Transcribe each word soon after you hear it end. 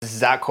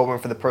Zach Colburn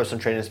for the Personal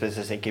Trainers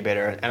Business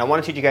Incubator, and I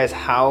want to teach you guys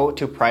how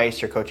to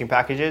price your coaching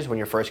packages when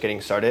you're first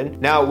getting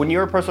started. Now, when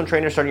you're a personal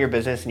trainer starting your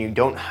business and you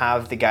don't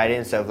have the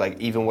guidance of like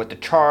even what to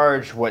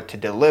charge, what to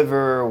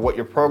deliver, what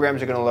your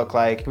programs are going to look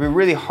like, it'll be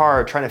really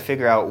hard trying to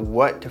figure out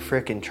what to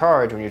freaking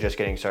charge when you're just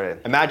getting started.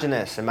 Imagine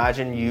this.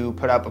 Imagine you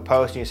put up a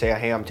post and you say,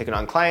 hey, I'm taking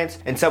on clients,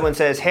 and someone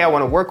says, hey, I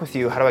want to work with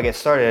you. How do I get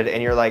started?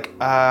 And you're like,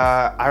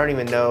 I don't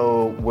even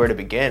know where to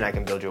begin. I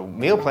can build you a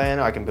meal plan,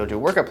 or I can build you a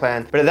workout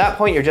plan. But at that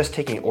point, you're just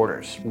taking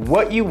orders.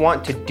 What you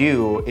want to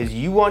do is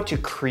you want to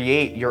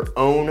create your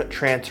own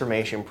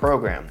transformation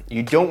program.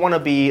 You don't want to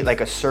be like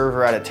a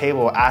server at a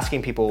table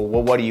asking people,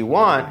 well, what do you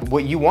want?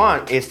 What you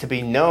want is to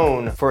be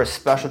known for a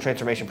special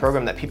transformation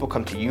program that people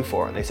come to you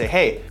for. And they say,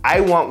 hey, I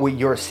want what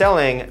you're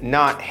selling,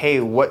 not, hey,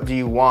 what do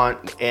you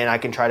want? And I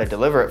can try to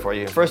deliver it for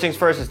you. First things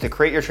first is to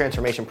create your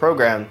transformation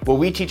program. What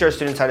we teach our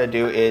students how to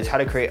do is how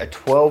to create a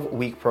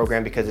 12-week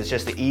program, because it's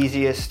just the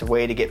easiest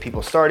way to get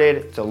people started.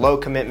 It's a low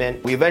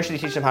commitment. We eventually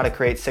teach them how to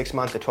create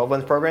 6-month to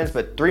 12-month programs,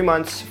 but 3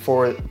 months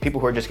for people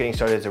who are just getting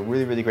started is a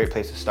really, really great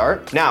place to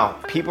start. Now,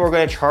 people are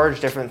going to charge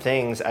different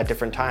things at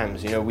different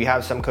times. You know, we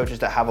have some coaches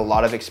that have a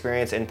lot of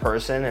experience in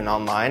person and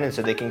online, and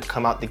so they can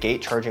come out the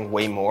gate charging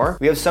way more.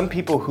 We have some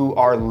people who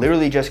are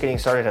literally just getting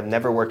started, have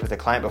never worked with a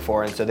client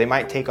before, and so they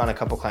might take on a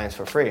couple clients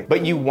for free.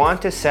 But you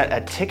want to set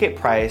a ticket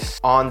price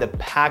on the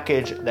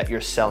package that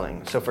you're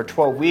selling. So for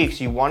 12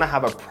 weeks, you want to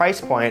have a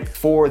price point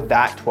for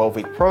that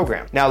 12-week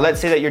program. Now, let's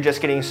say that you're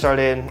just getting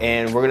started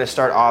and we're going to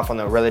start off on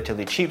the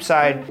relatively cheap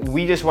side.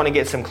 We just want to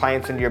get some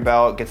clients under your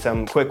belt, get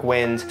some quick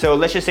wins. So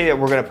let's just say that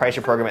we're going to price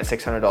your program at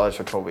 $600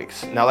 for 12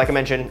 weeks. Now, like I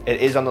mentioned,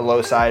 it is on the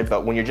low side,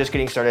 but when you're just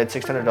getting started,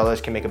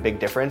 $600 can make a big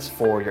difference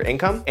for your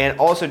income and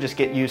also just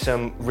get you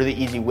some really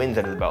easy wins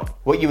under the belt.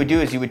 What you would do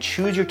is you would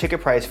choose your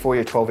ticket price for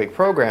your 12-week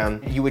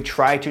program. You would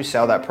try to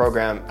sell that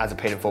program as a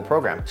paid in full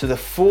program. So the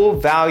full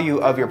value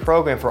of your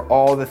program for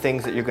all the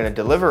things that you're going to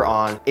deliver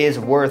on is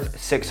worth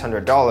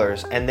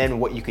 $600. And then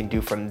what you can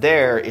do from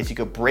there is you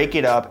could break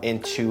it up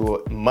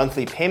into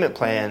monthly payment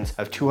plans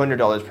of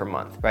 $200 per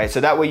month, right?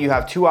 So that way you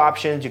have two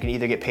options. You can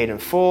either get paid in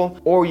full,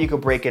 or you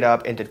could break it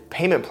up into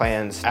payment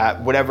plans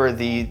at whatever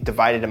the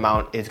divided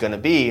amount is going to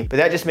be. But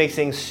that just makes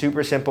things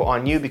super simple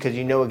on you, because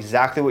you know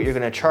exactly what you're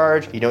going to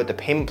charge. You know what the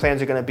payment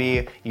plans are going to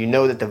be. You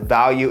know that the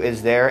value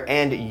is there,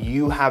 and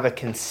you have a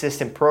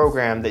consistent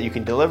program that you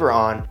can deliver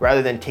on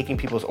rather than taking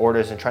people's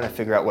orders and trying to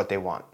figure out what they want.